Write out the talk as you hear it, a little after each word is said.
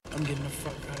I'm getting the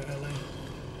fuck out of LA.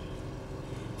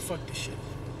 Fuck this shit.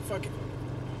 Fuck it.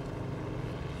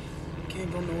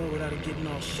 Can't go nowhere without it getting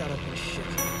all shut up and shit.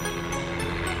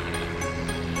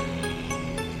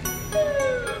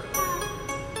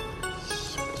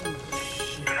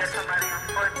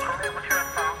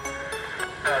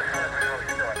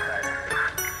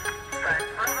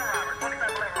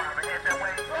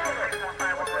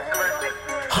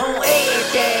 On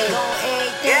everything,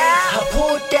 I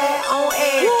put that on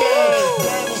everything.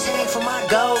 Diamonds hang from my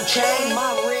gold chain,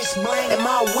 my wrist bling and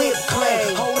my whip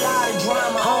clean. Whole lot of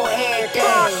drama on everything.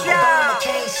 Obama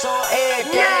case on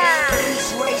everything.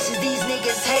 Police races, these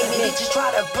niggas hate me. Bitches try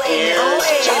to play me on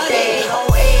everything. On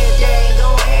everything,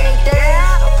 on everything.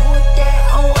 I put that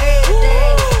on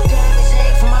everything. Diamonds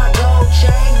hang from my gold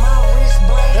chain, my wrist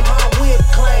bling and my whip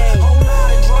clean. Whole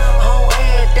lot of drama on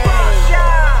everything.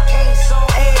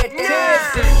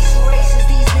 Police races,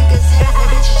 these niggas hate me.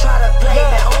 Bitches try to play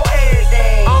me on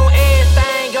everything. On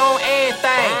everything, on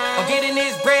everything. I'm getting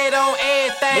this bread on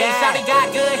everything. Shawty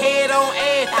got good head on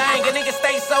everything. A nigga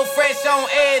stay so fresh on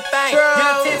everything.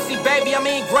 Young Tipsy, baby, I'm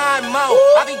in grind mode.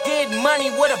 I be getting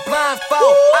money with a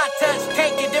blindfold. I touch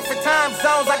cake in different time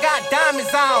zones. I got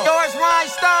diamonds on. Yours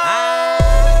rhinestone.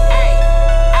 Ay,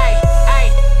 ay, ay.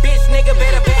 Bitch, nigga,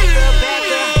 better back up, back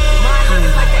up. My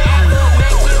niggas like the act up,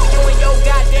 man. Kill you and your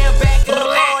goddamn back up.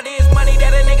 All this money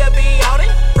that a nigga be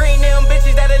holding. Bring them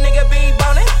bitches that a nigga be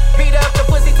boning. Beat up the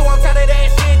pussy till I'm tired of that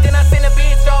shit. Then I send a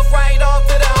bitch off right off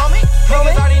to the homie.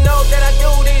 Niggas already know that I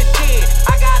do this shit.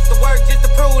 I got to work just to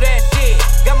prove that shit.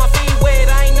 Got my feet wet,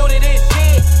 I ain't new to this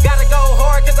shit. Gotta go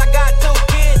hard cause I got 2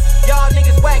 kids. Y'all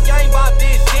niggas whack, y'all ain't bought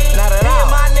this shit. Not at all. Me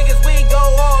and my niggas, we go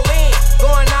all in.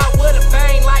 Going out with a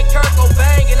bang like Kurt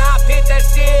Cobain. And I put that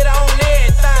shit on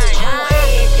everything. On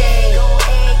everything, on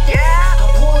everything. I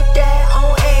put that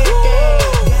on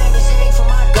everything. Diamonds hang from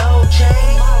my gold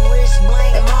chain, my wrist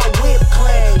bling and my whip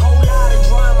clean. Whole lot of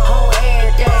drama on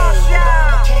everything.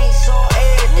 Obama case on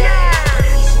everything.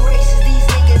 Police races, these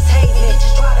niggas hate me.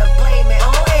 Bitches try to play me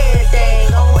on everything.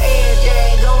 On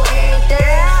everything, on everything.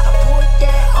 I put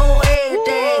that on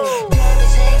everything.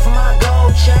 Diamonds hang from my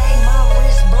gold chain, my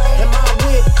wrist bling and my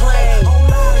whip clean. Whole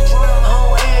lot of drama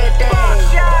on everything.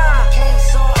 Obama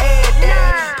case on everything.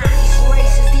 Police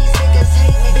races, these niggas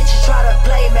hate me. Bitches try to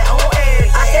play me on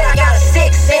everything. I said I got a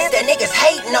 6 sense that niggas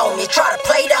hating on me. Try to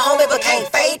play the homie but can't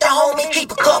fade the homie.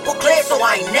 Keep a couple clips so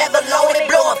I ain't never loaded.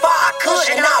 Blowing fire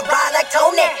cushion, I ride like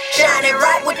Tony. Shining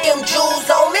right with them jewels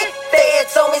on me.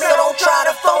 Feds on me, so don't try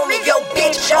to phone me. Yo,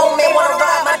 bitch on me, wanna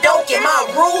ride my donkey. My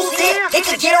rules it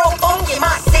could get all funky.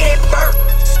 My city burnt,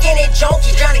 skinny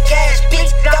junkie, Johnny Cash,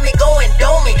 bitch, got me going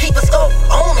domey. Keep a scope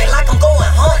on me like I'm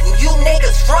going hunting. You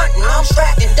niggas frontin', I'm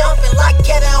strapped and dumping like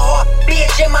Kevin Hart.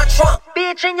 Bitch in my trunk,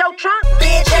 bitch in your trunk.